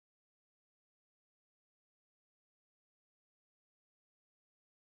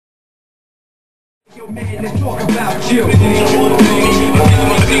Talk about you.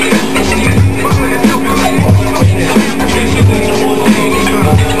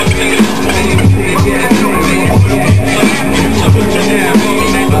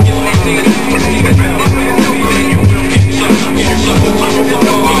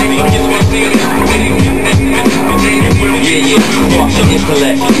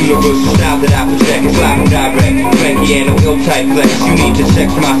 Intellect, universal style that I possess, live and direct, cranky and a ill type flex. You need to check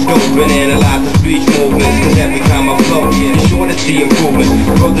my scope and analyze the speech movements, cause every time I flow, it's sure to see improvement.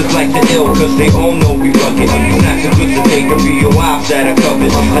 Brothers like the ill, cause they all know we rugged. It's not so good to take a real wives that are covered.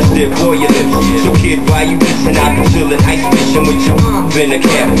 I still boil your lips, so kid, why you listen? I've been chillin', ice fishing with you. Been a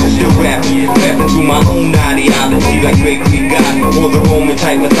captain, still rapping through my own ideology, like great Greek God or the Roman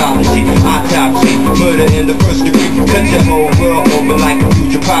type mythology. Autopsy, murder in the first degree, cut your whole world over like a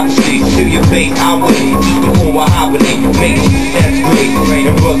future prophecy. To your fate, I wait, just before I hibernate. Make that's great,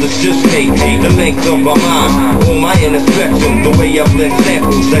 and brothers just hate the length of my mind, on my inner spectrum. The way I blend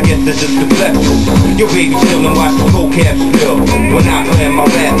samples, I guess it's just the flexible. Your baby chillin', watch the vocab spill. When I plan my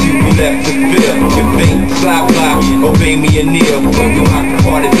rap, you be left to feel. Your fate, slide by, obey me and kneel. When we rock the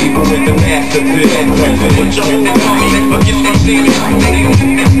party, people with the master feel. Put your hold on me, against my demons. Then you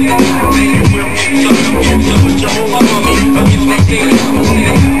will get some. Put your hold on me, against my demons.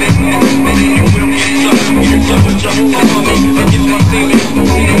 Then you will get some. Put your hold on me, against my demons.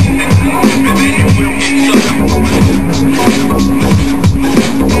 Then you will get some.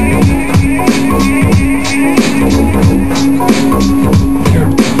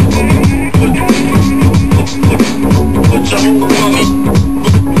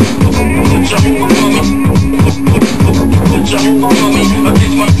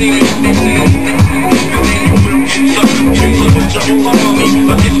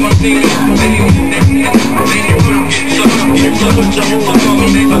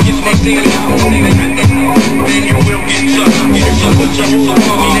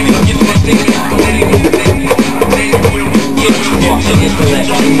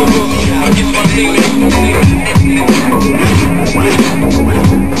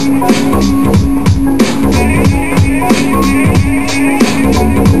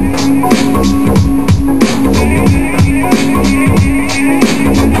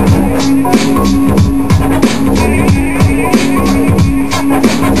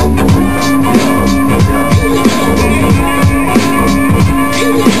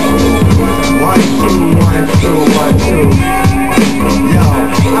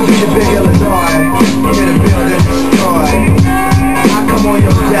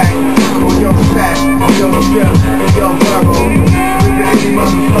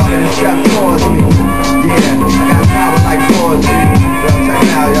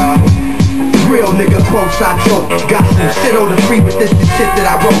 Got some shit on the street, but this is shit that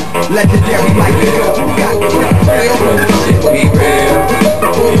I wrote. Legendary like the go. Got shit be real.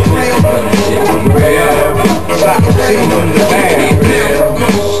 Shit be real. Stop the scene on the bag.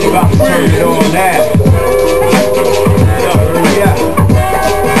 She about to turn it on that. Yeah.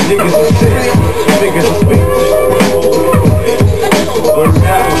 Niggas are sick. Niggas are speak.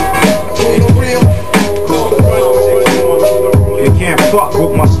 You can't fuck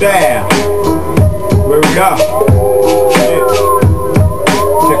with my style. Where we go?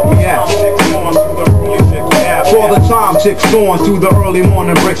 Check me out. For the time ticks on through the early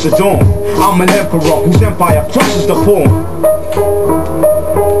morning breaks of dawn. I'm an emperor whose empire crushes the pawn.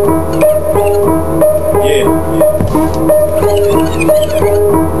 Yeah.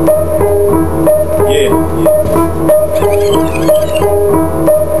 Yeah.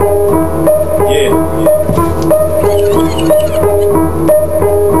 Yeah.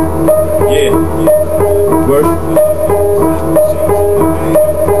 Yeah. Word.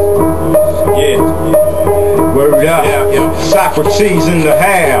 Yeah. Word up. Socrates in the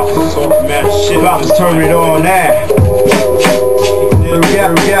house. About to turn it on now.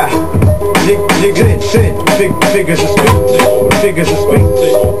 Yeah. Niggas sit. Big figures to speak. Figures to speak.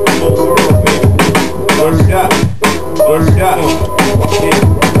 Word up. Word up.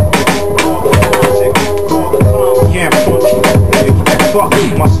 Can't fuck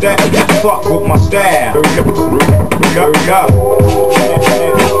with my style. Fuck with my style. Go.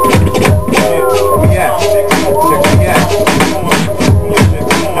 Yeah.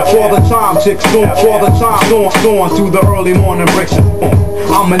 For all the time, chicks doing all the time, going through the early morning breaks.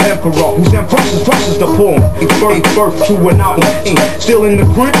 I'm an emperor whose empresses presses the poem. Ain't birth to an album, ain't still in the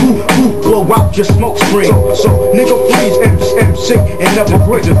grid. Who blow out your smoke screen? So nigga please MC and never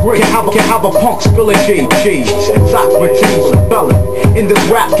grit. Can have a punk spilling cheese. Socrates, a felon in this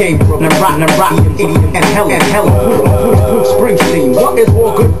rap game, and rockin', and hella. Springsteen, what is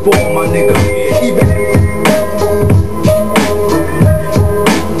all good for, my nigga? Even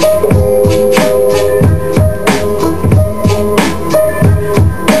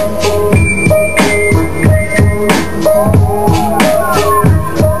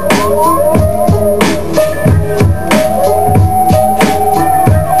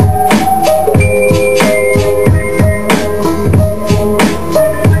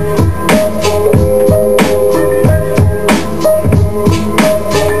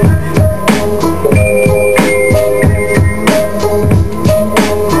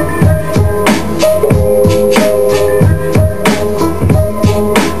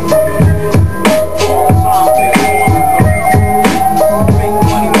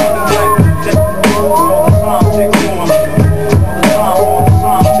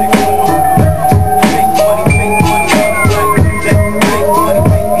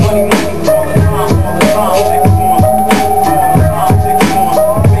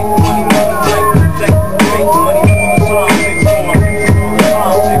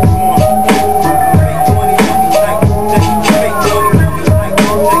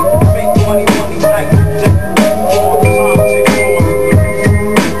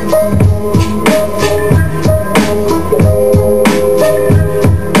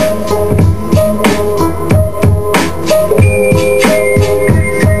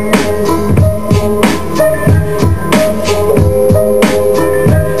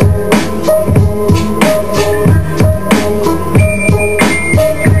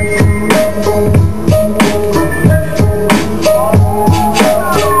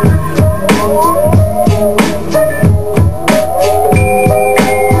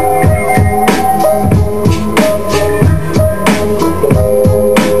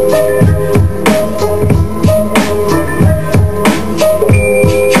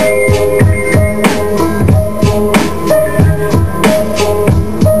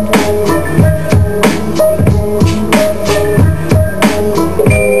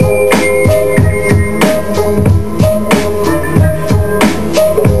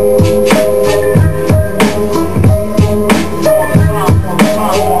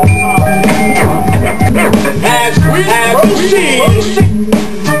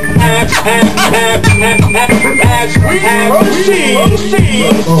as we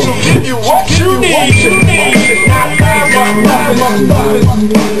proceed, so give you what you need. Not get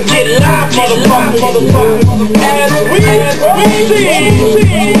live, motherfucker. As we proceed,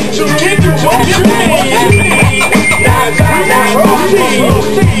 so give you what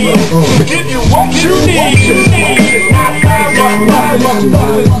you need. Give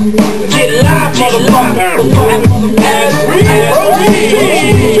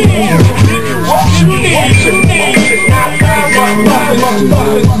you what you need.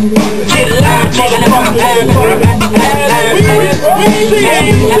 Get live, motherfucker. As we proceed,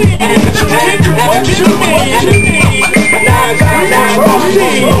 give you what you need. Get live, motherfucker. As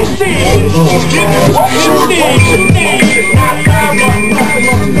we proceed, give you what you need. Give you what you need.